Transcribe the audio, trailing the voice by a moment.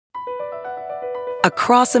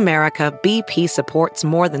Across America, BP supports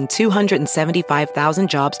more than 275,000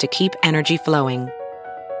 jobs to keep energy flowing.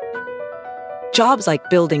 Jobs like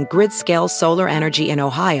building grid-scale solar energy in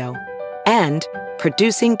Ohio and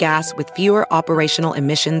producing gas with fewer operational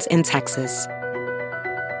emissions in Texas.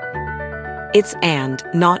 It's and,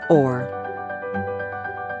 not or.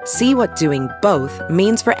 See what doing both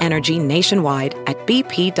means for energy nationwide at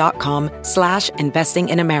bp.com/investing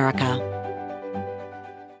in America.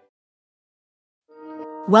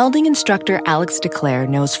 Welding instructor Alex DeClaire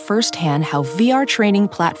knows firsthand how VR training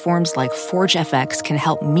platforms like ForgeFX can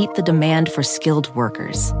help meet the demand for skilled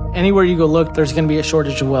workers. Anywhere you go look, there's going to be a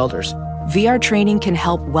shortage of welders. VR training can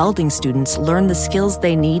help welding students learn the skills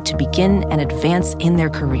they need to begin and advance in their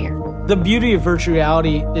career. The beauty of virtual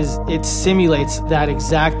reality is it simulates that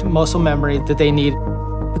exact muscle memory that they need.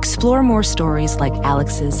 Explore more stories like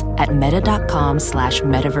Alex's at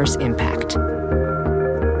meta.com/metaverseimpact.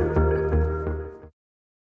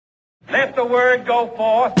 Let the word go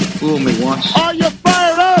forth. Fool me once. Are you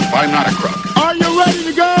fired up? I'm not a crook. Are you ready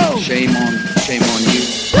to go? Shame on you.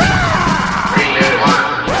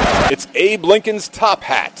 It's Abe Lincoln's Top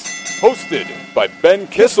Hat, hosted by Ben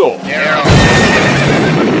Kissel.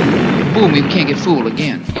 Fool me, we can't get fooled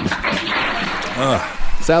again.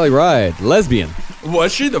 Sally Ride, lesbian.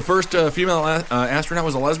 Was she? The first female astronaut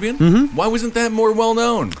was a lesbian? Mm-hmm. Why wasn't that more well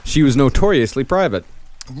known? She was notoriously private.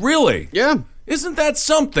 Really? Yeah. Isn't that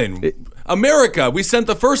something? America, we sent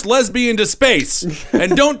the first lesbian to space,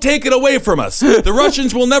 and don't take it away from us. The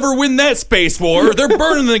Russians will never win that space war. They're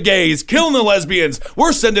burning the gays, killing the lesbians.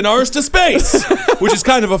 We're sending ours to space, which is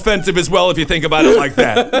kind of offensive as well if you think about it like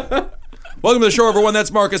that. Welcome to the show, everyone.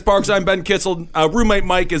 That's Marcus Parks. I'm Ben Kissel. Roommate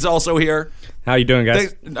Mike is also here. How you doing,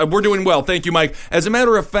 guys? We're doing well. Thank you, Mike. As a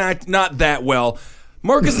matter of fact, not that well.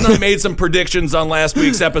 Marcus and I made some predictions on last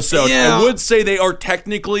week's episode. Yeah. I would say they are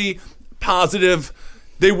technically positive.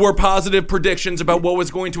 They were positive predictions about what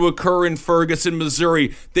was going to occur in Ferguson,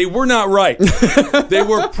 Missouri. They were not right. They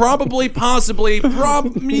were definitely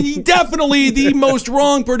the most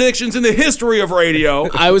wrong predictions in the history of radio.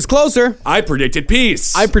 I was closer. I predicted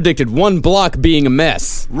peace. I predicted one block being a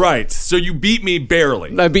mess. Right. So you beat me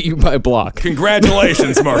barely. I beat you by a block.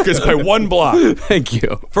 Congratulations, Marcus, by one block. Thank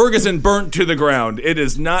you. Ferguson burnt to the ground. It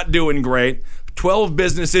is not doing great. 12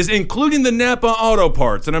 businesses, including the Napa Auto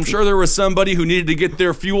Parts. And I'm sure there was somebody who needed to get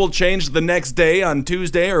their fuel changed the next day on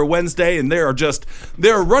Tuesday or Wednesday, and they're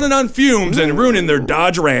running on fumes and ruining their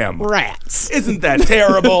Dodge Ram. Rats. Isn't that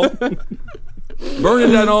terrible?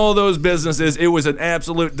 Burning down all those businesses. It was an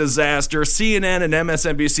absolute disaster. CNN and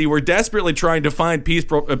MSNBC were desperately trying to find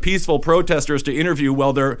peaceful protesters to interview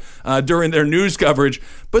while they're during their news coverage,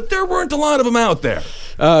 but there weren't a lot of them out there.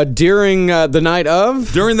 During the night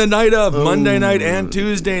of? During the night of Monday night and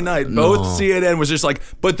Tuesday night, both CNN was just like,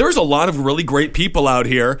 but there's a lot of really great people out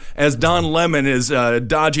here, as Don Lemon is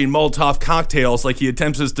dodging Molotov cocktails like he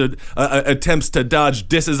attempts to dodge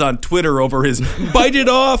disses on Twitter over his bite it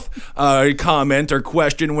off comment or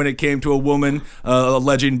question when it came to a woman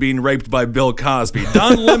alleging being raped by Bill Cosby.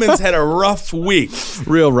 Don Lemon's had a rough week.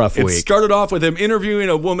 Real rough week. It started off with him interviewing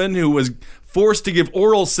a woman who was forced to give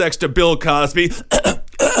oral sex to Bill Cosby.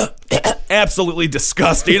 Absolutely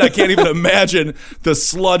disgusting. I can't even imagine the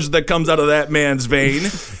sludge that comes out of that man's vein.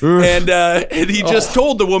 And he just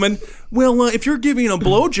told the woman, well, if you're giving a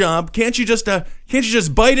blowjob, can't you just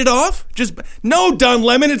bite it off? No, Don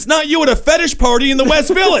Lemon, it's not you at a fetish party in the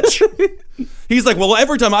West Village. He's like, well,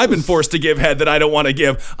 every time I've been forced to give head that I don't want to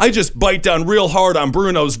give, I just bite down real hard on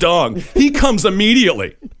Bruno's dong. He comes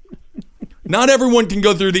immediately. Not everyone can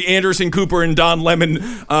go through the Anderson Cooper and Don Lemon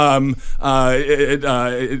a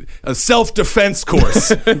self-defense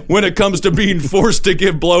course when it comes to being forced to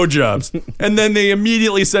give blowjobs. And then they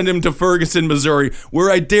immediately send him to Ferguson, Missouri,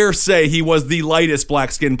 where I dare say he was the lightest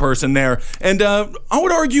black-skinned person there. And I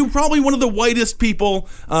would argue probably one of the whitest people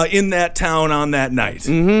in that town on that night.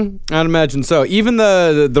 Mm-hmm. I'd imagine so. Even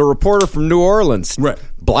the reporter from New Orleans. Right.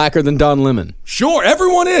 Blacker than Don Lemon. Sure,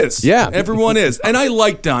 everyone is. Yeah. Everyone is. And I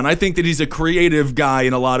like Don. I think that he's a creative guy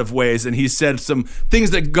in a lot of ways, and he said some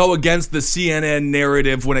things that go against the CNN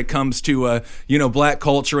narrative when it comes to, black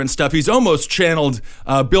culture and stuff. He's almost channeled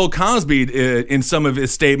Bill Cosby in some of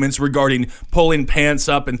his statements regarding pulling pants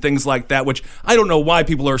up and things like that, which I don't know why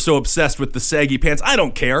people are so obsessed with the saggy pants. I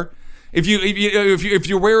don't care. If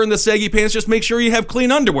you're wearing the saggy pants, just make sure you have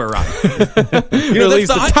clean underwear on. At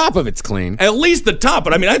least the top of it's clean. At least the top.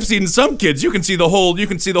 But I mean, I've seen some kids. You can see the whole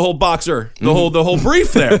boxer, the whole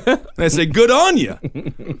brief there. And I say, good on you.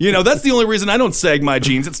 That's the only reason I don't sag my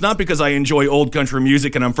jeans. It's not because I enjoy old country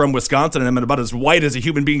music and I'm from Wisconsin and I'm about as white as a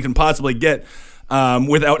human being can possibly get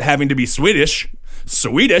without having to be Swedish.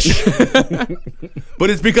 Swedish. But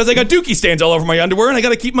it's because I got dookie stains all over my underwear and I got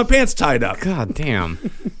to keep my pants tied up. God damn.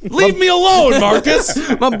 Leave me alone, Marcus.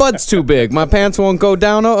 My butt's too big. My pants won't go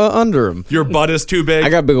down under them. Your butt is too big. I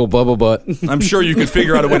got a big old bubble butt. I'm sure you could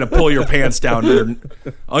figure out a way to pull your pants down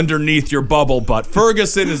underneath your bubble butt.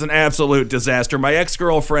 Ferguson is an absolute disaster. My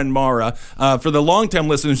ex-girlfriend, Mara, for the long-time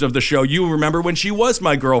listeners of the show, you remember when she was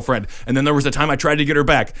my girlfriend. And then there was a time I tried to get her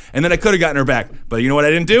back. And then I could have gotten her back. But you know what I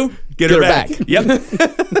didn't do? Get her back. Yep.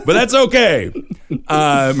 But that's okay.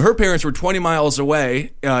 Her parents were 20 miles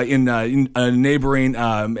away in a neighboring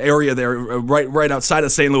area there, right outside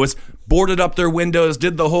of St. Louis. Boarded up their windows,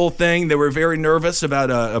 did the whole thing. They were very nervous about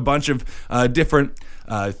a bunch of different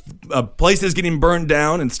places getting burned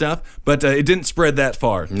down and stuff, but it didn't spread that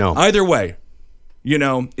far. No. Either way,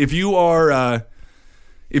 if you are,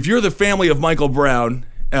 if you're the family of Michael Brown,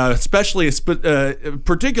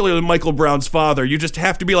 particularly Michael Brown's father, you just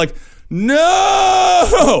have to be like,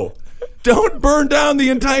 no! Don't burn down the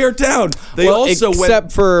entire town. They also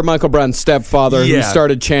except for Michael Brown's stepfather, who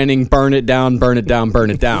started chanting, burn it down, burn it down,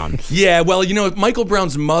 burn it down. Yeah, well, Michael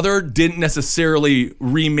Brown's mother didn't necessarily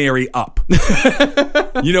remarry up.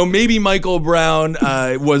 Maybe Michael Brown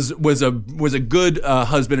was a good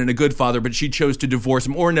husband and a good father, but she chose to divorce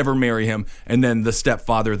him or never marry him. And then the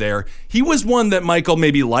stepfather there, he was one that Michael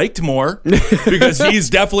maybe liked more because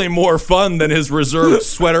he's definitely more fun than his reserved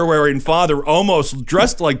sweater-wearing father, almost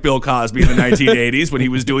dressed like Bill Cosby in the 1980s when he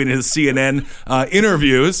was doing his CNN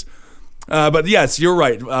interviews. But yes, you're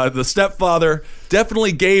right. The stepfather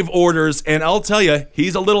definitely gave orders, and I'll tell you,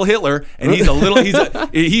 he's a little Hitler, and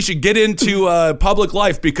he should get into public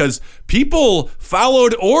life because people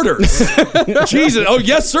followed orders. Jesus. Oh,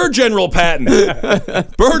 yes, sir, General Patton.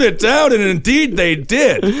 Burn it down, and indeed they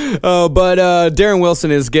did. But Darren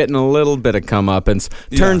Wilson is getting a little bit of comeuppance.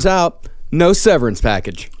 Turns out, no severance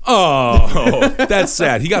package. Oh, that's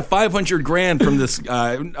sad. He got $500,000 from this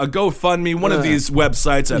a GoFundMe, one of these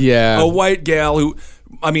websites. A white gal who,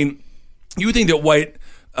 you think that white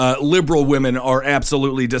liberal women are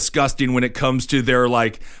absolutely disgusting when it comes to their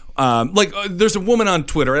there's a woman on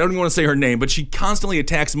Twitter, I don't even want to say her name, but she constantly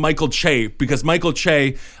attacks Michael Che because Michael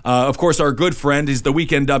Che, of course, our good friend, he's the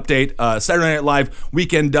Weekend Update, Saturday Night Live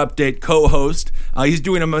Weekend Update co-host. He's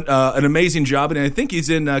doing an amazing job, and I think he's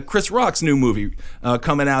in Chris Rock's new movie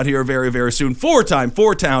coming out here very, very soon.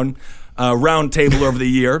 Four-town round table over the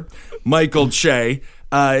year. Michael Che.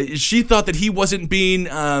 She thought that he wasn't being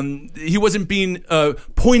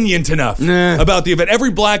poignant enough about the event.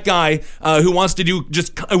 Every black guy who wants to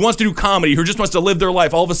do comedy, who just wants to live their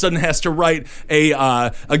life, all of a sudden has to write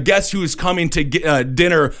a guess who's coming to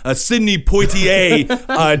dinner, a Sidney Poitier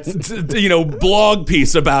blog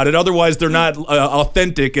piece about it. Otherwise, they're not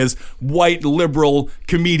authentic as white liberal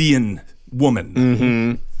comedian woman.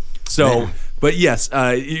 Mm-hmm. So, but yes,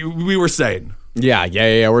 we were saying.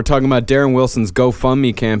 Yeah. We're talking about Darren Wilson's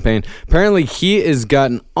GoFundMe campaign. Apparently, he has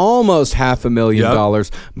gotten almost $500,000,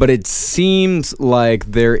 but it seems like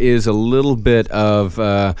there is a little bit of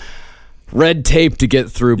red tape to get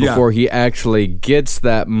through before he actually gets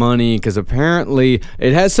that money, because apparently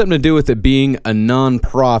it has something to do with it being a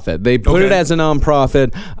nonprofit. They put it as a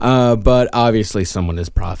nonprofit, but obviously someone is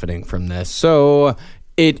profiting from this. So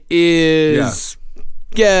it is...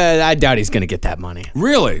 Yeah, I doubt he's going to get that money.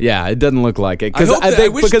 Really? Yeah, it doesn't look like it. Because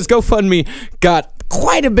GoFundMe got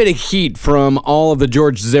quite a bit of heat from all of the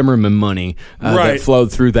George Zimmerman money that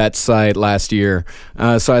flowed through that site last year.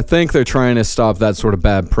 So I think they're trying to stop that sort of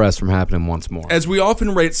bad press from happening once more. As we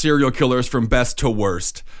often rate serial killers from best to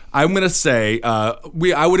worst, I'm going to say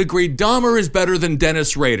I would agree Dahmer is better than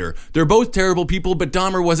Dennis Rader. They're both terrible people, but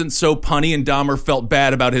Dahmer wasn't so punny, and Dahmer felt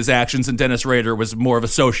bad about his actions, and Dennis Rader was more of a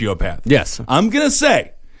sociopath. Yes. I'm going to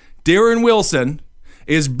say Darren Wilson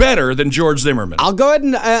is better than George Zimmerman. I'll go ahead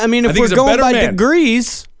and, if we're going by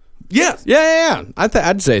degrees... Yes. Yeah.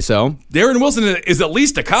 I'd say so. Darren Wilson is at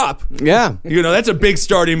least a cop. Yeah. That's a big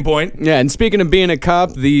starting point. Yeah, and speaking of being a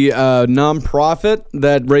cop, the nonprofit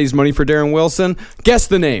that raised money for Darren Wilson, guess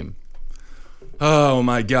the name. Oh,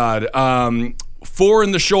 my God. 4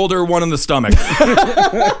 in the shoulder, 1 in the stomach.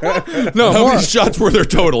 No, how many shots were there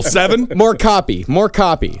total? 7? More copy.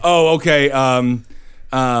 Oh, okay. No,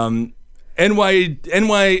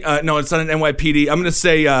 it's not an NYPD. I'm going to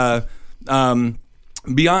say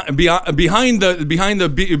behind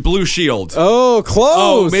the blue shield. Oh,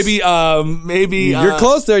 close. Oh, maybe. You're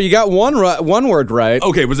close there. You got one word right.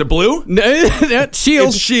 Okay, was it blue? Shield.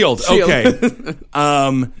 It's shield. Okay.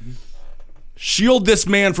 Shield this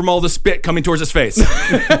man from all the spit coming towards his face.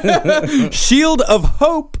 Shield of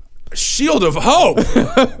hope. Shield of Hope.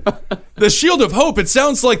 The Shield of Hope, it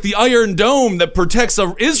sounds like the Iron Dome that protects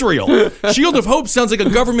Israel. Shield of Hope sounds like a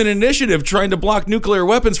government initiative trying to block nuclear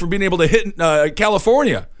weapons from being able to hit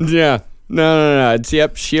California. Yeah. No. It's,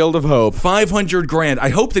 Shield of Hope. $500,000. I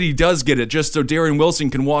hope that he does get it just so Darren Wilson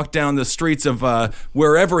can walk down the streets of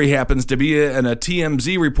wherever he happens to be, and a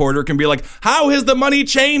TMZ reporter can be like, how has the money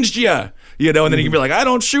changed you? You know, and then he can be like, I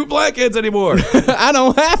don't shoot black kids anymore. I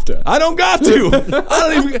don't have to. I don't got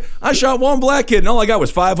to. I shot one black kid, and all I got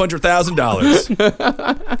was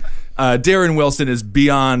 $500,000. Darren Wilson is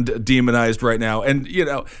beyond demonized right now. And, you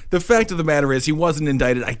know, the fact of the matter is he wasn't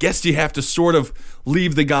indicted. I guess you have to sort of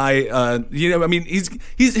leave the guy,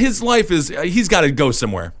 his life is, he's got to go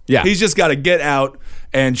somewhere. Yeah. He's just got to get out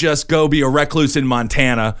and just go be a recluse in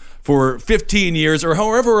Montana for 15 years or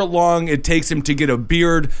however long it takes him to get a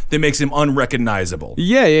beard that makes him unrecognizable.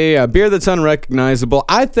 Yeah. Beard that's unrecognizable.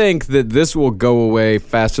 I think that this will go away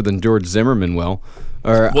faster than George Zimmerman will.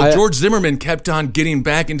 George Zimmerman kept on getting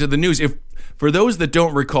back into the news. For those that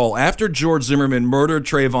don't recall, after George Zimmerman murdered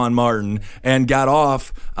Trayvon Martin and got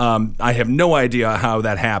off, I have no idea how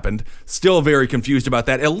that happened. Still very confused about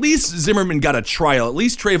that. At least Zimmerman got a trial. At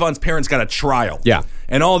least Trayvon's parents got a trial. Yeah.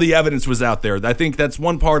 And all the evidence was out there. I think that's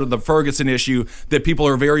one part of the Ferguson issue that people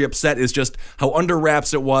are very upset is just how under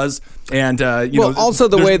wraps it was. And, also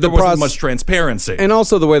the way there wasn't much transparency. And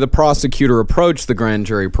also the way the prosecutor approached the grand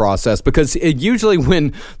jury process, because usually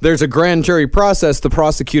when there's a grand jury process, the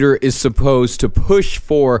prosecutor is supposed to push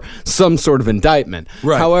for some sort of indictment.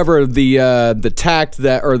 Right. However, the track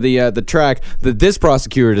that this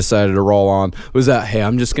prosecutor decided to roll on was that, hey,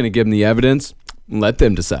 I'm just going to give them the evidence. Let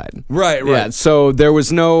them decide. Right. Yeah, so there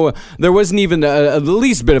wasn't even the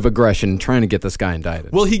least bit of aggression trying to get this guy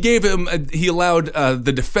indicted. Well, he allowed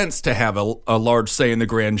the defense to have a large say in the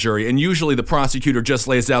grand jury, and usually the prosecutor just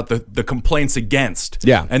lays out the complaints against.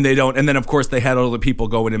 Yeah. And they don't, and then of course they had all the people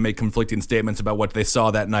go in and make conflicting statements about what they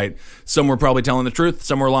saw that night. Some were probably telling the truth,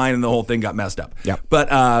 some were lying, and the whole thing got messed up. Yeah.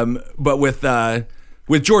 But with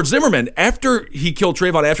George Zimmerman, after he killed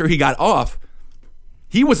Trayvon, after he got off,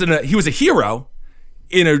 he was a hero.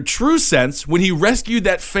 In a true sense, when he rescued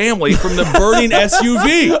that family from the burning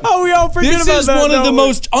SUV. Oh, we all forget about that. This is one of the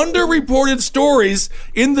most underreported stories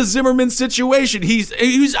in the Zimmerman situation. He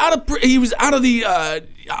was out of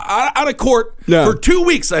court for 2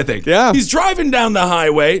 weeks, I think. Yeah. He's driving down the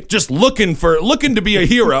highway, just looking to be a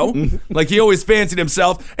hero, like he always fancied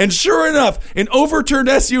himself. And sure enough, an overturned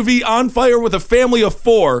SUV on fire with a family of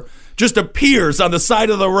 4 just appears on the side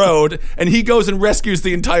of the road, and he goes and rescues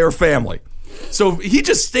the entire family. So he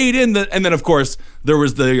just stayed in and then of course there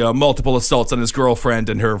was the multiple assaults on his girlfriend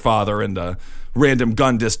and her father, and random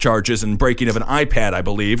gun discharges and breaking of an iPad, I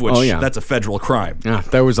believe, which that's a federal crime. Yeah,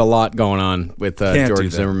 there was a lot going on with George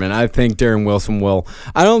Zimmerman. I think Darren Wilson will.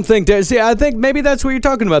 I think maybe that's what you're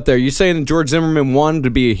talking about there. You're saying that George Zimmerman wanted to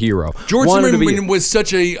be a hero. George Zimmerman was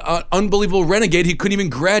such a unbelievable renegade, he couldn't even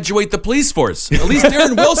graduate the police force. At least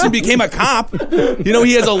Darren Wilson became a cop. You know,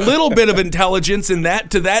 he has a little bit of intelligence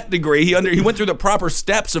to that degree. He went through the proper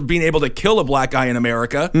steps of being able to kill a black guy in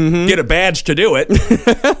America, get a badge to do it.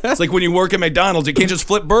 It's like when you work at McDonald's, you can't just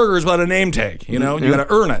flip burgers without a name tag. You know, you got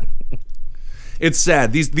to earn it. It's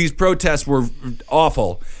sad. These protests were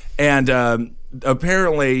awful, and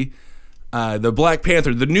apparently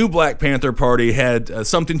the new Black Panther Party had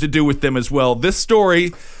something to do with them as well. This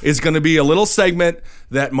story is going to be a little segment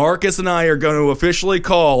that Marcus and I are going to officially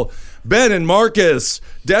call Ben and Marcus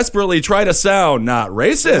desperately try to sound not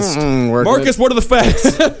racist. Marcus, what are the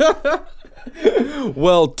facts?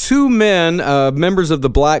 Well, 2 men, members of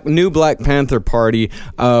the new Black Panther Party,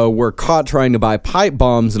 were caught trying to buy pipe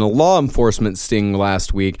bombs in a law enforcement sting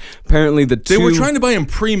last week. Apparently, they were trying to buy them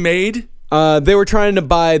pre-made? They were trying to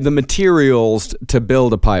buy the materials to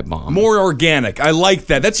build a pipe bomb. More organic. I like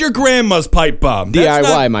that. That's your grandma's pipe bomb.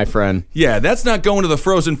 DIY, my friend. Yeah, that's not going to the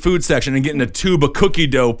frozen food section and getting a tube of cookie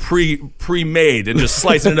dough pre-made and just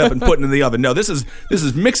slicing it up and putting it in the oven. No, this is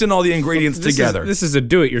mixing all the ingredients together. This is a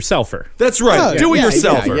do-it-yourselfer. That's right.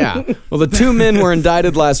 Do-it-yourselfer. Yeah. Well, the 2 men were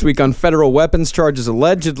indicted last week on federal weapons charges, that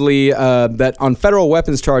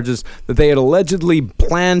they had allegedly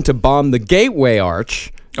planned to bomb the Gateway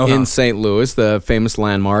Arch in St. Louis, the famous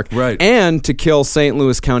landmark, right, and to kill St.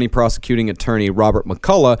 Louis County Prosecuting Attorney Robert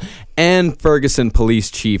McCullough and Ferguson Police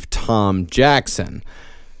Chief Tom Jackson.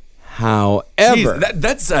 However,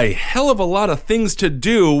 that's a hell of a lot of things to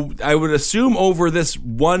do, I would assume, over this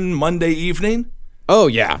one Monday evening. Oh,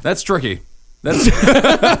 yeah. That's tricky. That's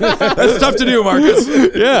that's tough to do, Marcus.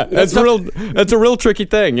 Yeah, that's a real tricky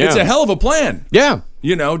thing. Yeah. It's a hell of a plan. Yeah.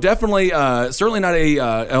 You know, definitely, certainly not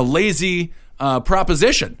a lazy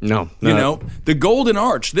proposition. No, You know, the Golden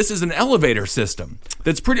Arch, this is an elevator system.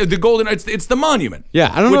 That's pretty, it's the monument.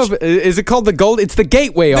 Yeah, I don't know is it called it's the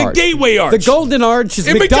Gateway Arch. The Gateway Arch. The Golden Arch is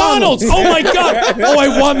And McDonald's. Oh my God. Oh,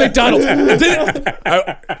 I want McDonald's.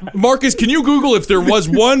 Marcus, can you Google if there was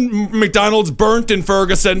one McDonald's burnt in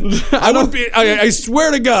Ferguson? I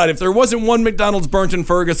swear to God, if there wasn't one McDonald's burnt in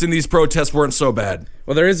Ferguson, these protests weren't so bad.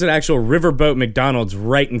 Well, there is an actual riverboat McDonald's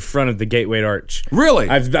right in front of the Gateway Arch. Really?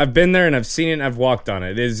 I've been there and I've seen it and I've walked on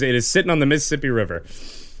it. It is sitting on the Mississippi River.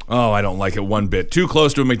 Oh, I don't like it one bit. Too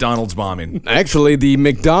close to a McDonald's bombing. Actually, the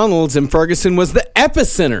McDonald's in Ferguson was the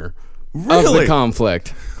epicenter of the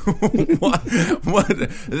conflict. What?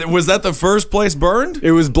 Was that the first place burned?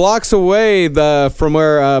 It was blocks away from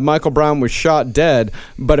where Michael Brown was shot dead,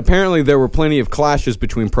 but apparently there were plenty of clashes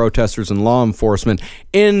between protesters and law enforcement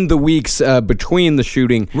in the weeks between the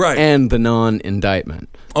shooting and the non-indictment.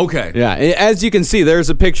 Okay. Yeah, as you can see, there's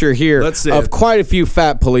a picture here of quite a few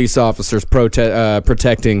fat police officers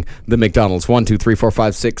protecting the McDonald's. 1, 2, 3, 4,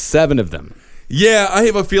 5, 6, 7 of them. Yeah, I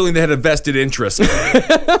have a feeling they had a vested interest.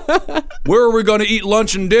 Where are we going to eat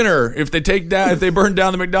lunch and dinner if they burn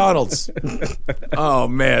down the McDonald's? Oh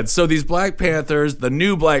man! So these Black Panthers, the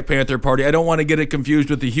new Black Panther Party. I don't want to get it confused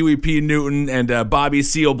with the Huey P. Newton and Bobby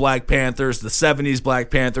Seale Black Panthers, the '70s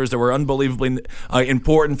Black Panthers that were unbelievably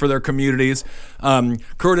important for their communities.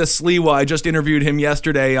 Curtis Sliwa, I just interviewed him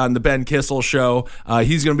yesterday on the Ben Kissel show.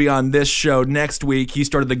 He's going to be on this show next week. He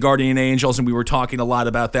started the Guardian Angels, and we were talking a lot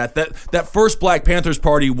about that. That first Black Panthers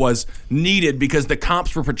Party was needed because the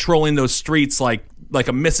cops were patrolling those streets like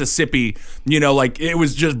a Mississippi, like it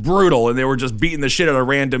was just brutal and they were just beating the shit out of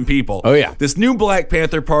random people. Oh, yeah. This new Black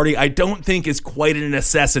Panther Party, I don't think is quite a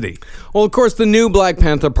necessity. Well, of course, the new Black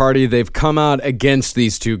Panther Party, they've come out against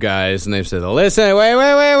these two guys and they've said, listen,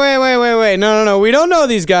 wait. No, we don't know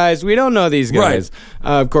these guys. Right.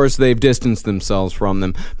 Of course, they've distanced themselves from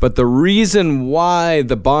them. But the reason why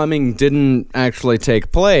the bombing didn't actually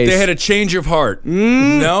take place... They had a change of heart.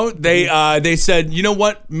 No, they said, you know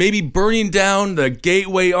what? Maybe burning down the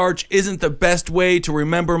Gateway Arch isn't the best way to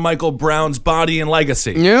remember Michael Brown's body and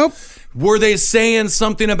legacy. Yep. Were they saying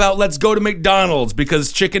something about let's go to McDonald's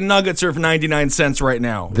because chicken nuggets are 99 cents right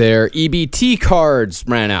now? Their EBT cards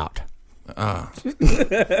ran out.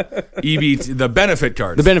 EBT, the benefit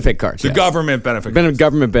cards. The benefit cards, yes. Government benefit cards.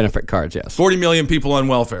 Government benefit cards, yes. 40 million people on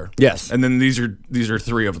welfare. Yes. And then these are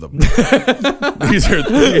 3 of them. these are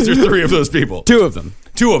 3 of those people. 2 of them.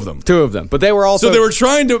 2 of them. 2 of them. But they were also... So they were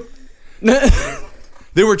trying to...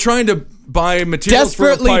 They were trying to buy materials for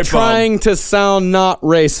a pipe bomb. Desperately trying to sound not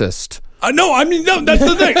racist. No, that's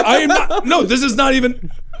the thing. I am not... No, this is not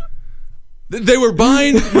even... They were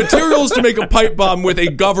buying materials to make a pipe bomb with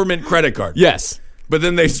a government credit card. Yes. But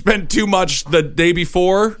then they spent too much the day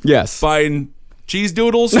before. Yes. Buying cheese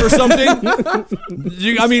doodles or something.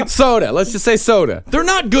 Soda. Let's just say soda. They're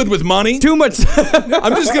not good with money. Too much.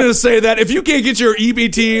 I'm just going to say that if you can't get your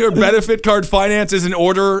EBT or benefit card finances in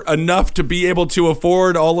order enough to be able to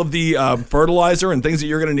afford all of the fertilizer and things that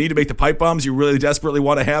you're going to need to make the pipe bombs you really desperately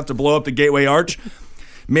want to have to blow up the Gateway Arch,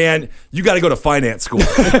 man, you got to go to finance school.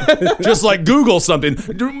 Just like Google something.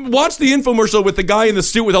 Watch the infomercial with the guy in the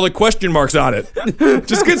suit with all the question marks on it.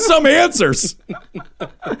 Just get some answers.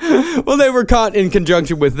 Well, they were caught in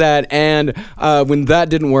conjunction with that, and when that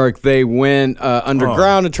didn't work, they went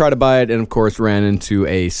underground to try to buy it, and of course ran into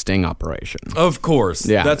a sting operation. Of course.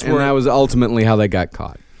 Yeah, that was ultimately how they got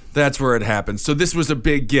caught. That's where it happened. So this was a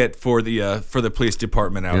big get for the police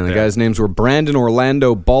department out there. And the guys' names were Brandon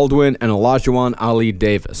Orlando Baldwin and Olajuwon Ali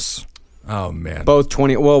Davis. Oh, man. Both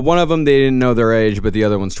 20. Well, one of them, they didn't know their age, but the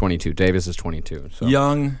other one's 22. Davis is 22. So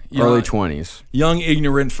young. Early 20s. Young,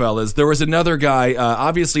 ignorant fellas. There was another guy.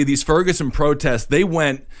 Obviously, these Ferguson protests, they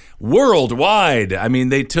went worldwide. I mean,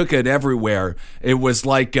 they took it everywhere. It was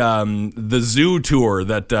like the zoo tour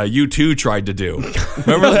that U2 tried to do.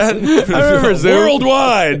 Remember that? I remember zoo.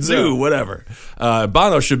 Worldwide zoo, whatever.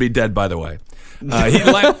 Bono should be dead, by the way.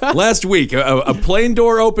 Last week, a plane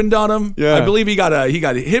door opened on him. Yeah. I believe he got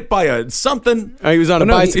hit by something. He was on a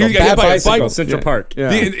bicycle. He got hit by a bicycle. Central Park. Yeah.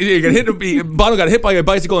 Bono got hit by a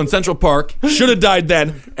bicycle in Central Park. Should have died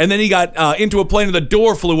then. And then he got into a plane and the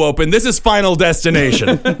door flew open. This is Final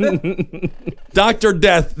Destination. Dr.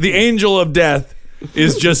 Death, the angel of death,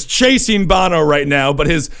 is just chasing Bono right now, but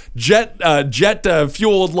his jet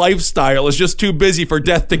fueled lifestyle is just too busy for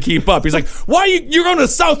Death to keep up. He's like, why you're going to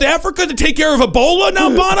South Africa to take care of Ebola now,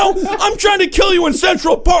 Bono? I'm trying to kill you in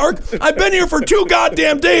Central Park. I've been here for 2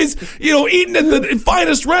 goddamn days, eating at the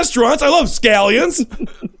finest restaurants. I love scallions.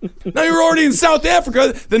 Now you're already in South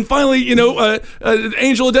Africa. Then finally,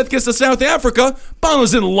 Angel of Death gets to South Africa.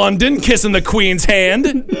 Bono's in London kissing the Queen's hand.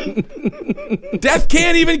 Death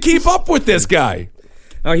can't even keep up with this guy.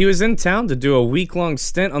 Oh, he was in town to do a week-long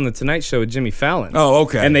stint on The Tonight Show with Jimmy Fallon. Oh,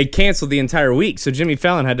 okay. And they canceled the entire week, so Jimmy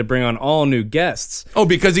Fallon had to bring on all new guests. Oh,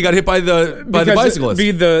 because he got hit by the bicyclist.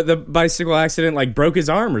 The bicycle accident broke his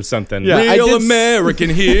arm or something. Yeah, Real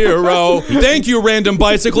American hero. Thank you, random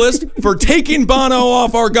bicyclist, for taking Bono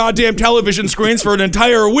off our goddamn television screens for an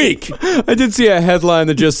entire week. I did see a headline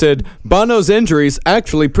that just said, Bono's injuries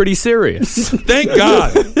actually pretty serious. Thank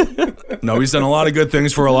God. No, he's done a lot of good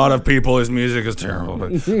things for a lot of people. His music is terrible,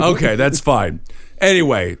 but okay, that's fine.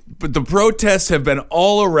 Anyway, but the protests have been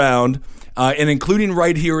all around, and including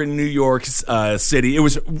right here in New York City. It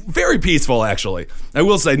was very peaceful, actually. I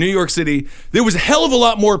will say, New York City, there was a hell of a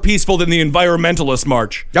lot more peaceful than the environmentalist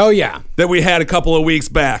march. Oh, yeah. That we had a couple of weeks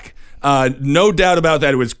back. No doubt about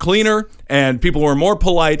that. It was cleaner, and people were more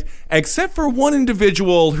polite, except for one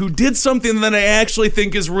individual who did something that I actually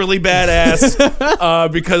think is really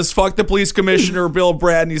badass, because fuck the police commissioner, Bill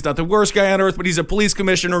Bratton. He's not the worst guy on earth, but he's a police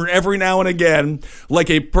commissioner, and every now and again, like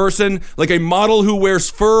a model who wears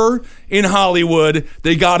fur in Hollywood,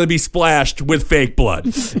 they gotta be splashed with fake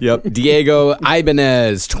blood. Yep. Diego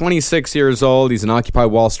Ibanez, 26 years old. He's an Occupy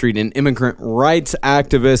Wall Street and immigrant rights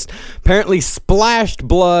activist. Apparently splashed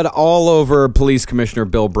blood all over police commissioner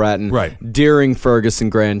Bill Bratton during Ferguson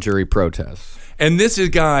grand jury protests. And this is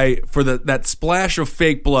a guy, for that splash of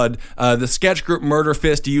fake blood, the sketch group Murder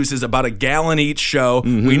Fist uses about a gallon each show.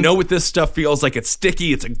 Mm-hmm. We know what this stuff feels like. It's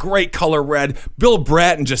sticky. It's a great color red. Bill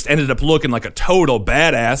Bratton just ended up looking like a total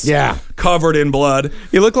badass. Yeah. Covered in blood.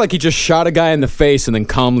 He looked like he just shot a guy in the face and then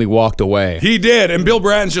calmly walked away. He did. And Bill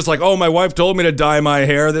Bratton's just like, oh, my wife told me to dye my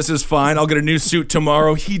hair. This is fine. I'll get a new suit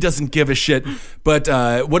tomorrow. He doesn't give a shit. But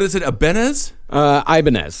what is it, Ibanez?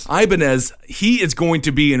 Ibanez, he is going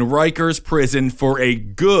to be in Rikers prison for a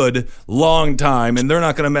good long time, and they're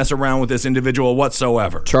not going to mess around with this individual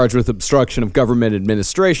whatsoever. Charged with obstruction of government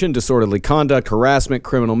administration, disorderly conduct, harassment,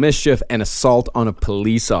 criminal mischief, and assault on a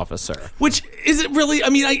police officer. Which, is it really,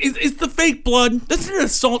 is the fake blood, that's an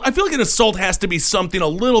assault. I feel like an assault has to be something a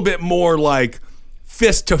little bit more like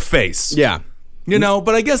fist to face. Yeah.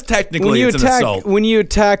 But I guess technically it's an assault. When you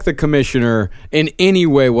attack the commissioner in any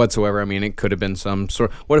way whatsoever, it could have been some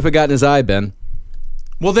sort. What if it got in his eye, Ben?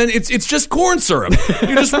 Well, then it's just corn syrup.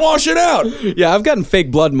 You just wash it out. Yeah, I've gotten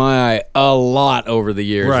fake blood in my eye a lot over the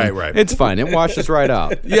years. Right. It's fine. It washes right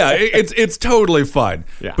out. Yeah, it's totally fine.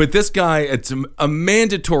 Yeah. But this guy, it's a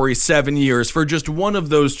mandatory 7 years for just one of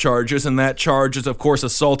those charges, and that charge is, of course,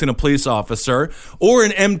 assaulting a police officer or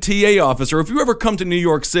an MTA officer. If you ever come to New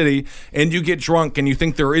York City and you get drunk and you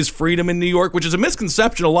think there is freedom in New York, which is a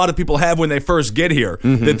misconception a lot of people have when they first get here,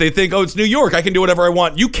 that they think, oh, it's New York, I can do whatever I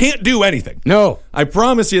want. You can't do anything. No. I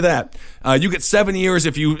promise you that. You get 7 years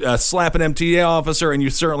if you slap an MTA officer, and you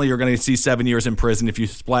certainly are going to see 7 years in prison if you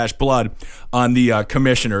splash blood on the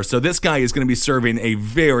commissioner. So this guy is going to be serving a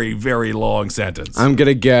very, very long sentence. I'm going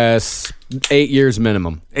to guess 8 years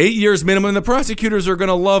minimum. 8 years minimum. The prosecutors are going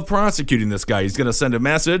to love prosecuting this guy. He's going to send a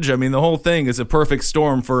message. The whole thing is a perfect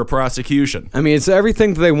storm for a prosecution. It's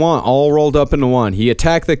everything that they want, all rolled up into one. He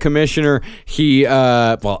attacked the commissioner. He,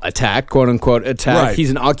 attacked, quote unquote, attacked. Right.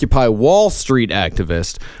 He's an Occupy Wall Street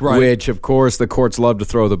activist, which, of course, the courts love to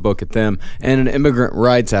throw the book at them, and an immigrant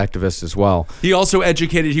rights activist as well. He also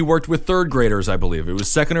he worked with third graders, I believe. It was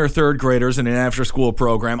second or third graders in an after-school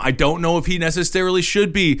program. I don't know if he necessarily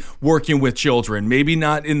should be working with children. Maybe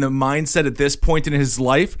not in the mindset at this point in his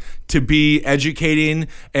life to be educating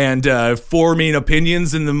and forming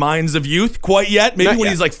opinions in the minds of youth quite yet. Maybe when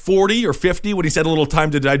he's like 40 or 50, when he's had a little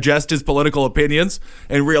time to digest his political opinions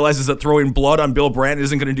and realizes that throwing blood on Bill Bratton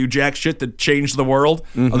isn't going to do jack shit to change the world,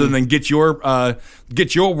 other than get your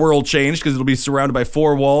world changed, because it'll be surrounded by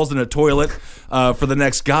 4 walls and a toilet for the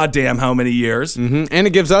next goddamn how many years. And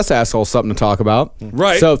it gives us assholes something to talk about.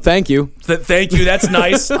 Right. So thank you. Thank you. That's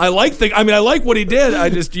nice. I like what he did. I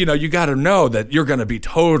just, you got to know that you're going to be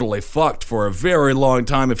totally fucked for a very long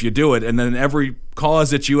time if you do it. And then every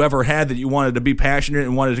cause that you ever had that you wanted to be passionate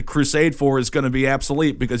and wanted to crusade for is going to be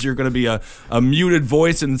obsolete, because you're going to be a muted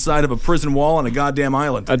voice inside of a prison wall on a goddamn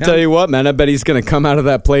island. I tell you what, man, I bet he's going to come out of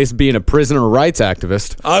that place being a prisoner rights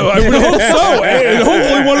activist. I would hope so. And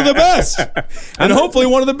hopefully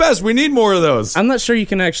one of the best. We need more of those. I'm not sure you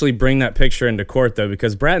can actually bring that picture into court, though,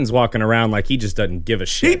 because Bratton's walking around like he just doesn't give a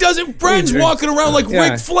shit. He doesn't. Bratton's walking around like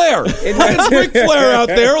Ric Flair. Bratton's Ric Flair out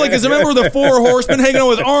there, like he's a member of the 4 Horsemen, hanging out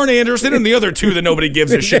with Arn Anderson and the other 2 that that nobody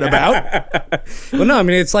gives a shit about. Well, no, I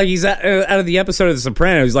mean, it's like he's out of the episode of The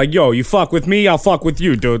Sopranos. He's like, yo, you fuck with me, I'll fuck with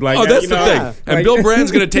you, dude. Like, That's the thing. And Like- Bill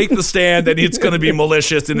Brand's going to take the stand, and it's going to be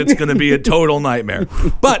malicious, and it's going to be a total nightmare.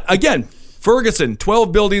 But again, Ferguson,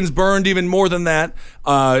 12 buildings burned, even more than that.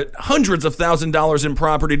 Hundreds of $1,000s in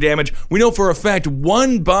property damage. We know for a fact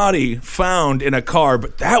one body found in a car,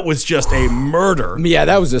 but that was just a murder. Yeah,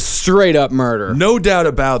 that was a straight up murder. No doubt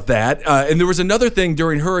about that. And there was another thing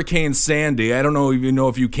during Hurricane Sandy. I don't know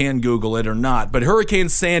if you can Google it or not, but Hurricane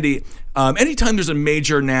Sandy, anytime there's a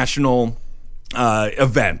major national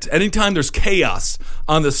event, anytime there's chaos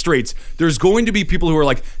on the streets, there's going to be people who are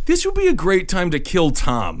like, this would be a great time to kill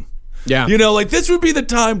Tom. Yeah. You know, like this would be the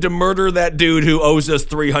time to murder that dude who owes us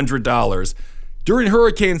 $300. During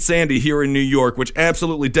Hurricane Sandy here in New York, which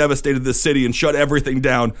absolutely devastated the city and shut everything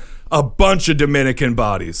down, a bunch of Dominican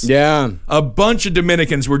bodies. Yeah. A bunch of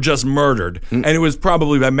Dominicans were just murdered. And it was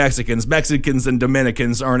probably by Mexicans. Mexicans and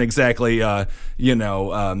Dominicans aren't exactly, Ozzie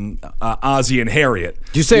and Harriet.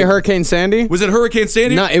 Did you say Hurricane Sandy? Was it Hurricane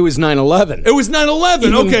Sandy? No, it was 9/11. It was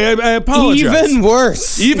 9/11. Okay, I apologize. Even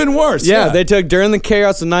worse. Even worse. Yeah, they took during the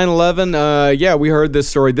chaos of 9/11. We heard this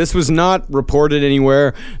story. This was not reported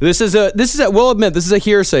anywhere. We'll admit, this is a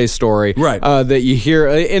hearsay story. Right. That you hear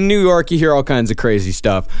in New York. You hear all kinds of crazy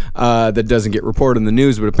stuff that doesn't get reported in the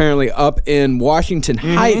news. But apparently, up in Washington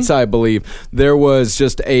Heights, I believe there was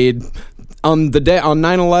just on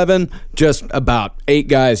 9/11, just about 8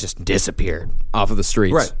 guys just disappeared off of the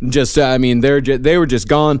streets. Right. Just, they were just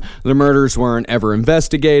gone. The murders weren't ever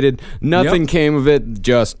investigated. Nothing came of it.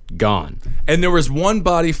 Just gone. And there was one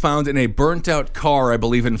body found in a burnt-out car, I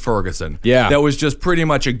believe, in Ferguson. Yeah. That was just pretty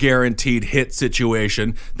much a guaranteed hit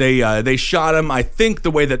situation. They shot him, I think,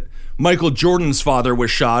 the way that Michael Jordan's father was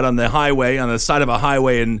shot on the side of a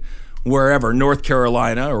highway in wherever, North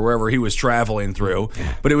Carolina or wherever he was traveling through.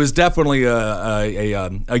 But it was definitely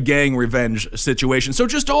a gang revenge situation. So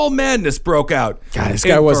just all madness broke out. God, this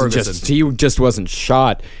guy just wasn't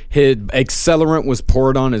shot. His accelerant was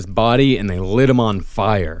poured on his body and they lit him on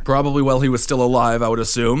fire. Probably while he was still alive, I would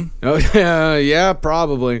assume. Oh, yeah,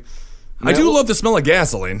 probably. I do love the smell of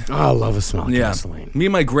gasoline. Oh, I love the smell of gasoline. Me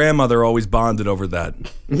and my grandmother always bonded over that.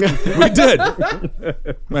 We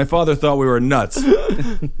did. My father thought we were nuts.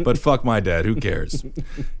 But fuck my dad. Who cares?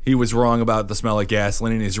 He was wrong about the smell of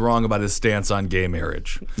gasoline, and he's wrong about his stance on gay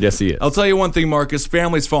marriage. Yes, he is. I'll tell you one thing, Marcus.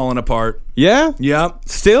 Family's falling apart. Yeah? Yep.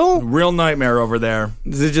 Still? Real nightmare over there.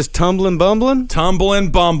 Is it just tumbling, bumbling?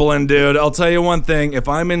 Tumbling, bumbling, dude. I'll tell you one thing. If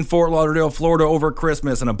I'm in Fort Lauderdale, Florida over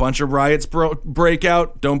Christmas and a bunch of riots break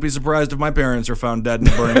out, don't be surprised if my parents are found dead in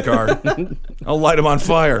a burning car. I'll light them on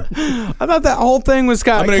fire. I thought that whole thing was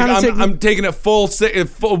I'm taking it full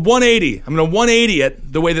 180. I'm going to 180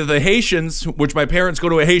 it the way that the Haitians, which my parents go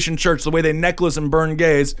to a Haitian church, the way they necklace and burn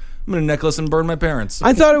gays, I'm going to necklace and burn my parents.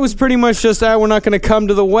 I thought it was pretty much just that we're not going to come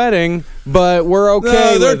to the wedding, but we're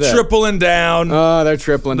okay they're with it. tripling down. Oh, they're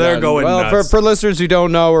tripling down. They're going nuts. For listeners who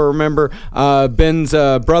don't know or remember, Ben's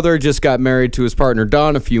brother just got married to his partner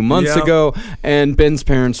Don a few months ago, and Ben's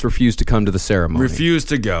parents refused to come to the ceremony. Refused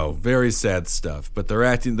to go. Very sad stuff. But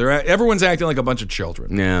everyone's acting like a bunch of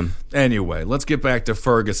children. Yeah. Anyway, let's get back to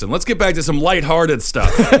Ferguson. Let's get back to some lighthearted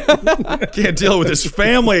stuff. Can't deal with his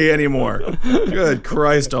family anymore. Good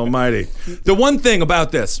Christ almighty. The one thing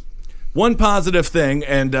about this, one positive thing,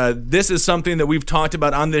 and this is something that we've talked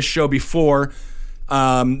about on this show before,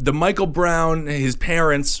 the Michael Brown, his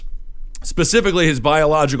parents, specifically his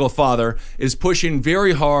biological father, is pushing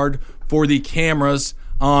very hard for the cameras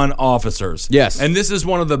on officers. Yes. And this is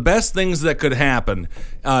one of the best things that could happen.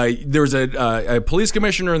 There's a police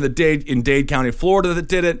commissioner in Dade County, Florida that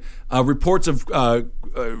did it. Reports of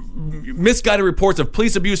misguided reports of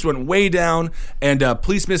police abuse went way down, and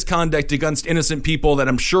police misconduct against innocent people that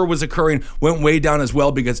I'm sure was occurring went way down as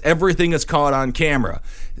well, because everything is caught on camera.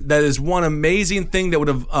 That is one amazing thing that would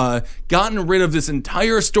have gotten rid of this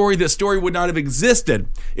entire story. This story would not have existed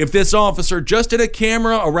if this officer just had a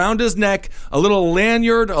camera around his neck, a little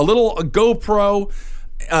lanyard, a GoPro.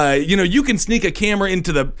 You can sneak a camera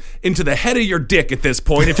into the head of your dick at this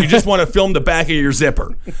point if you just want to film the back of your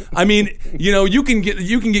zipper. I mean, you can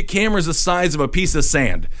get cameras the size of a piece of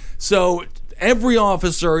sand. So every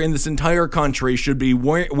officer in this entire country should be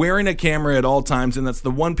wearing a camera at all times, and that's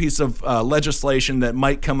the one piece of legislation that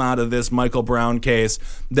might come out of this Michael Brown case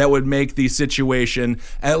that would make the situation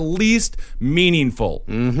at least meaningful.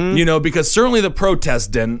 Mm-hmm. Because certainly the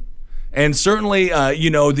protest didn't. And certainly,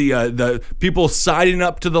 the people siding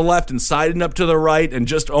up to the left and siding up to the right and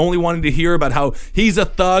just only wanting to hear about how he's a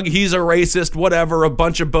thug, he's a racist, whatever, a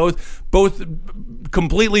bunch of both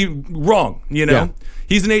completely wrong, you know? Yeah.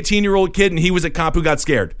 He's an 18-year-old kid, and he was a cop who got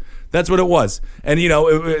scared. That's what it was. And,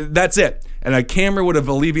 that's it. And a camera would have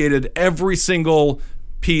alleviated every single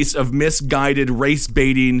piece of misguided race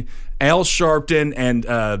baiting, Al Sharpton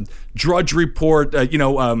and Drudge Report,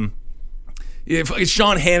 if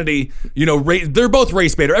Sean Hannity, they're both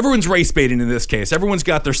race baiter. Everyone's race baiting in this case. Everyone's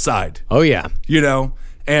got their side. Oh, yeah.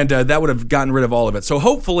 And that would have gotten rid of all of it. So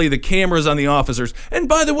hopefully the cameras on the officers. And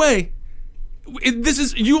by the way,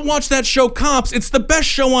 you watch that show Cops, it's the best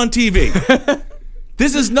show on TV.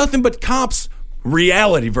 This is nothing but Cops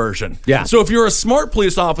reality version. Yeah. So if you're a smart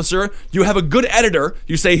police officer, you have a good editor,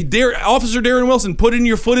 you say, Officer Darren Wilson, put in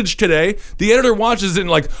your footage today. The editor watches it and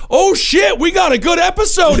like, oh shit, we got a good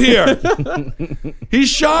episode here. He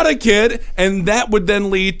shot a kid, and that would then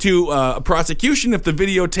lead to a prosecution if the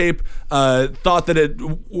videotape thought that it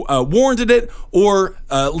warranted it, or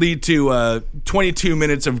lead to 22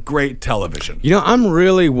 minutes of great television. I'm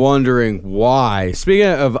really wondering why. Speaking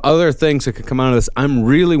of other things that could come out of this, I'm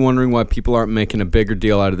really wondering why people aren't making a bigger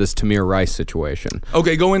deal out of this Tamir Rice situation.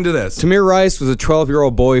 Okay, go into this. Tamir Rice was a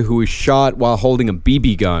 12-year-old boy who was shot while holding a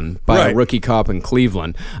BB gun by a rookie cop in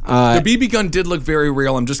Cleveland. The BB gun did look very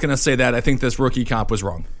real. I'm just going to say that. I think this rookie cop was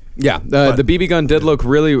wrong. Yeah, the BB gun did look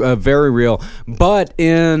really very real. But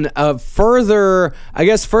in further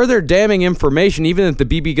damning information, even if the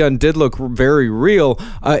BB gun did look very real,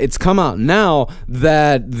 it's come out now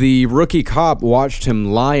that the rookie cop watched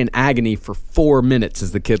him lie in agony for 4 minutes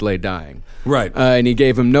as the kid lay dying. Right. And he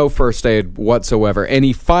gave him no first aid whatsoever. And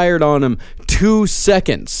he fired on him 2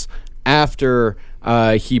 seconds after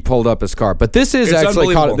he pulled up his car. But this is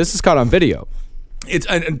actually caught on video.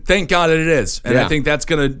 And thank God that it is. And I think that's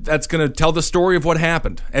gonna tell the story of what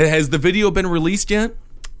happened. And has the video been released yet?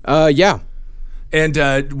 Yeah.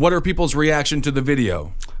 And what are people's reaction to the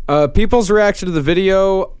video? People's reaction to the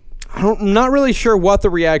video, I'm not really sure what the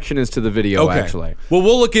reaction is to the video, actually. Well,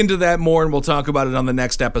 we'll look into that more, and we'll talk about it on the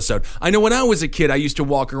next episode. I know when I was a kid, I used to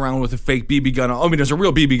walk around with a fake BB gun. I mean, there's a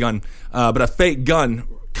real BB gun, but a fake gun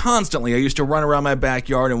constantly. I used to run around my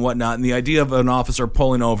backyard and whatnot, and the idea of an officer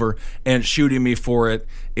pulling over and shooting me for it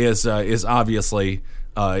is obviously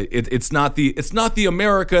it's not the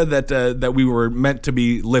America that we were meant to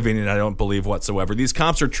be living in. I don't believe whatsoever. These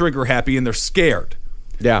cops are trigger happy and they're scared.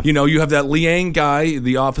 Yeah. You have that Liang guy,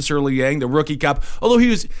 the officer Liang, the rookie cop. Although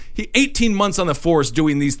he 18 months on the force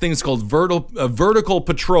doing these things called vertical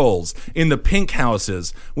patrols in the pink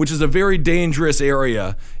houses, which is a very dangerous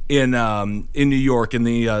area in New York in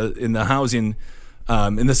the housing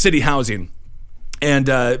in the city housing. And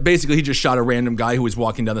basically, he just shot a random guy who was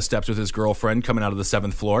walking down the steps with his girlfriend coming out of the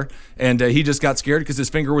 7th floor. And he just got scared because his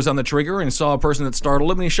finger was on the trigger and saw a person that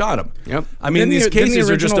startled him, and he shot him. Yep. I mean, these cases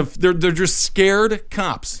are just they're just scared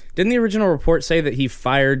cops. Didn't the original report say that he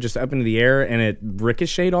fired just up into the air and it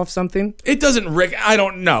ricocheted off something? It doesn't I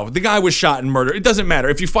don't know. The guy was shot and murdered. It doesn't matter.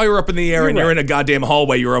 If you fire up in the air you're in a goddamn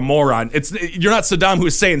hallway, you're a moron. You're not Saddam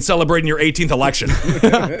Hussein celebrating your 18th election.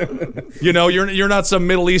 You're not some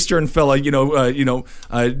Middle Eastern fella,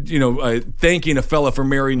 thanking a fella for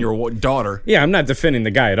marrying your daughter. Yeah, I'm not defending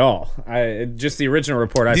the guy at all. Just the original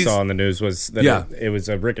report I saw on the news was that it was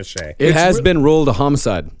a ricochet. It has been ruled a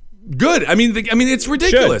homicide. Good. I mean, it's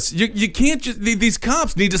ridiculous. You can't just. These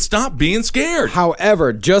cops need to stop being scared.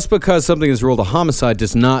 However, just because something is ruled a homicide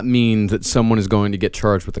does not mean that someone is going to get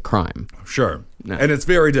charged with a crime. Sure. No. And it's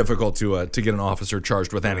very difficult to get an officer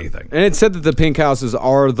charged with anything. And it's said that the pink houses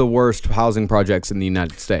are the worst housing projects in the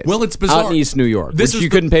United States. Well, it's bizarre. Out in East New York. You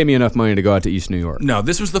couldn't pay me enough money to go out to East New York. No,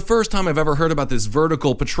 this was the first time I've ever heard about this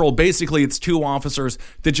vertical patrol. Basically, it's 2 officers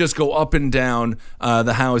that just go up and down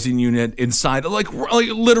the housing unit inside, like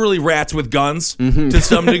literally rats with guns to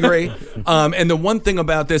some degree. And the one thing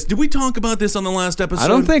about this, did we talk about this on the last episode? I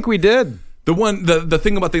don't think we did. The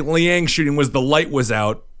thing about the Liang shooting was the light was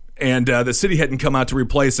out. And the city hadn't come out to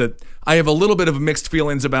replace it. I have a little bit of mixed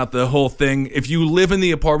feelings about the whole thing. If you live in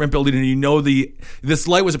the apartment building and this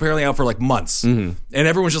light was apparently out for like months, and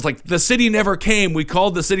everyone's just like, the city never came. We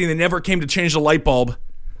called the city and they never came to change the light bulb.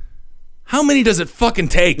 How many does it fucking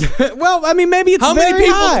take? Well, I mean, maybe it's very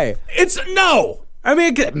high. It's no. I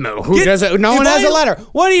mean, who does it? No one has a ladder.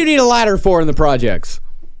 What do you need a ladder for in the projects?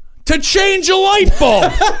 To change a light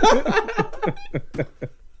bulb.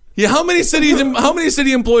 Yeah, how many city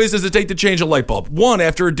employees does it take to change a light bulb? 1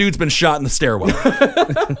 after a dude's been shot in the stairwell.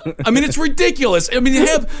 I mean, it's ridiculous. I mean,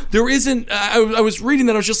 I was reading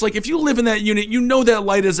that. I was just like, if you live in that unit, that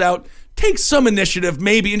light is out. Take some initiative,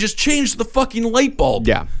 maybe, and just change the fucking light bulb.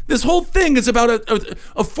 Yeah. This whole thing is about a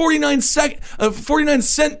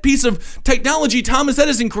 49-cent piece of technology Thomas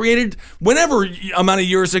Edison created whenever amount of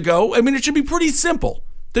years ago. I mean, it should be pretty simple.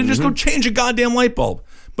 Then just go change a goddamn light bulb.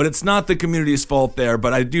 But it's not the community's fault there.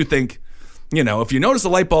 But I do think, if you notice a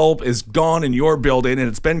light bulb is gone in your building and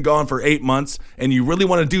it's been gone for 8 months and you really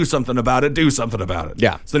want to do something about it, do something about it.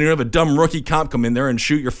 Yeah. So then you don't have a dumb rookie cop come in there and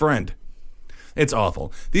shoot your friend. It's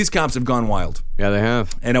awful. These cops have gone wild. Yeah, they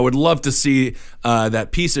have. And I would love to see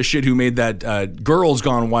that piece of shit who made that Girls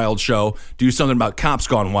Gone Wild show do something about cops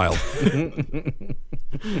gone wild.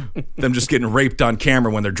 Them just getting raped on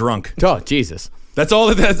camera when they're drunk. Oh, Jesus. That's all.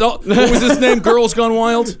 What was his name? Girls Gone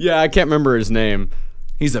Wild? Yeah, I can't remember his name.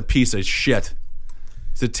 He's a piece of shit.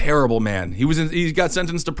 He's a terrible man. He got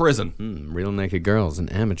sentenced to prison. Real naked girls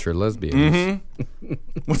and amateur lesbians.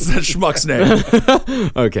 What's that schmuck's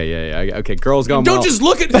name? Okay, yeah. Okay, Girls Gone Don't Wild. just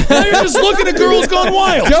look at. Now you're just looking at Girls Gone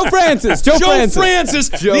Wild. Joe Francis. Joe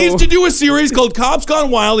Francis needs to do a series called Cops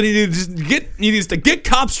Gone Wild, and he needs to get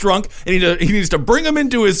cops drunk, and he needs to bring them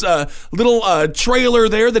into his little trailer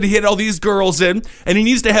there that he had all these girls in, and he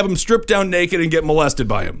needs to have them stripped down naked and get molested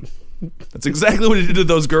by him. That's exactly what he did to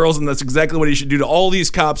those girls, and that's exactly what he should do to all these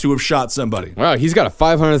cops who have shot somebody. Wow, he's got a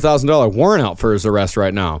 $500,000 warrant out for his arrest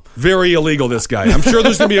right now. Very illegal, this guy. I'm sure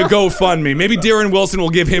there's going to be a GoFundMe. Maybe Darren Wilson will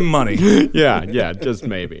give him money. Yeah, just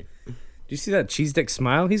maybe. Do you see that cheese dick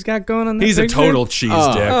smile he's got going on there? He's a total cheese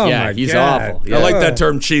dick. Oh, yeah, my he's God. awful. Yeah. I like that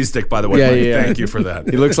term cheese dick, by the way. Yeah, Mike. yeah. Thank you for that.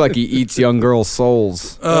 He looks like he eats young girls'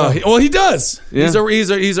 souls. Well, he does. Yeah.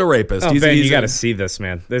 He's a rapist. Oh, he's, Ben, he's you got to see this,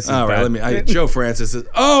 man. This is all right, bad. Joe Francis is.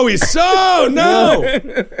 Oh, he's so no.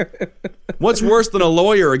 What's worse than a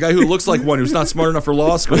lawyer? A guy who looks like one who's not smart enough for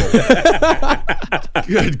law school.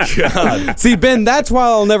 Good God. See, Ben, that's why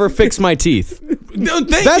I'll never fix my teeth. No,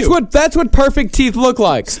 thank you. That's what perfect teeth look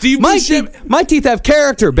like. Steve my Buscemi. My teeth have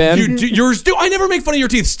character, Ben. Yours do. I never make fun of your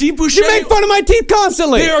teeth. Steve Buscemi. You make fun of my teeth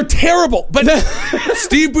constantly. They are terrible. But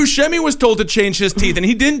Steve Buscemi was told to change his teeth, and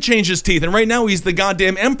he didn't change his teeth. And right now, he's the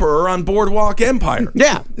goddamn emperor on Boardwalk Empire.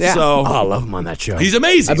 Yeah. So I love him on that show. He's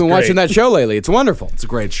amazing. I've been watching that show lately. It's wonderful. It's a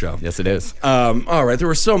great show. Yes, it is. All right, there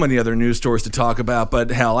were so many other news stories to talk about,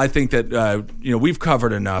 but hell, I think that we've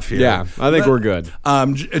covered enough here. Yeah, I think we're good.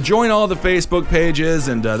 Join all the Facebook pages,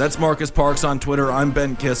 and that's Marcus Parks on Twitter. I'm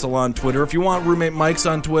Ben Kissel on Twitter. If you want roommate Mike's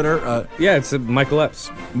on Twitter, yeah, it's Michael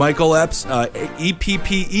Epps. Michael Epps,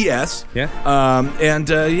 EPPES. Yeah.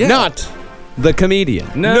 Not the comedian.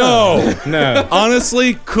 No.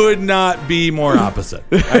 Honestly, could not be more opposite.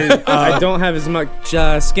 I don't have as much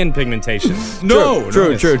skin pigmentation.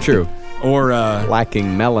 True. Or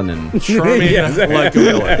lacking melanin. charming like a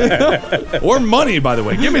villain. Or money, by the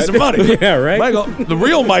way. Give me some money. Yeah, right? Michael, the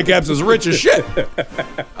real Mike Epps is rich as shit.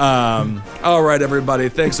 All right, everybody.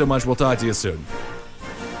 Thanks so much. We'll talk to you soon.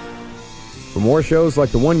 For more shows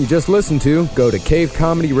like the one you just listened to, go to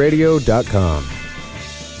cavecomedyradio.com.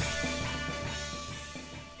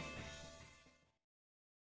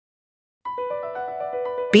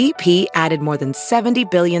 BP added more than $70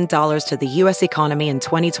 billion to the U.S. economy in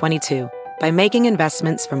 2022 by making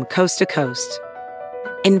investments from coast to coast.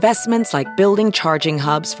 Investments like building charging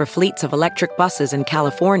hubs for fleets of electric buses in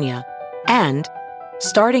California and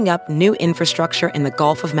starting up new infrastructure in the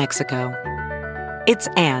Gulf of Mexico. It's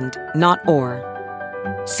and, not or.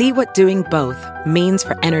 See what doing both means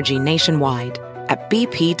for energy nationwide at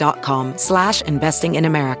bp.com/investing in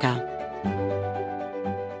America.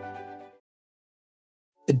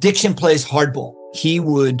 Addiction plays hardball. He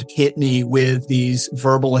would hit me with these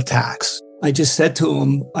verbal attacks. I just said to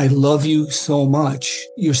him, I love you so much.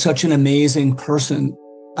 You're such an amazing person.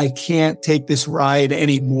 I can't take this ride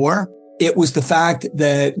anymore. It was the fact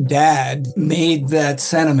that Dad made that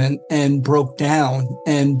sentiment and broke down.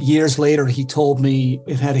 And years later, he told me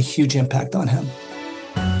it had a huge impact on him.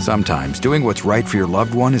 Sometimes doing what's right for your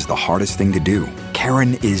loved one is the hardest thing to do.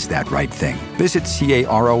 Karen is that right thing. Visit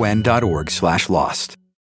caron.org/lost.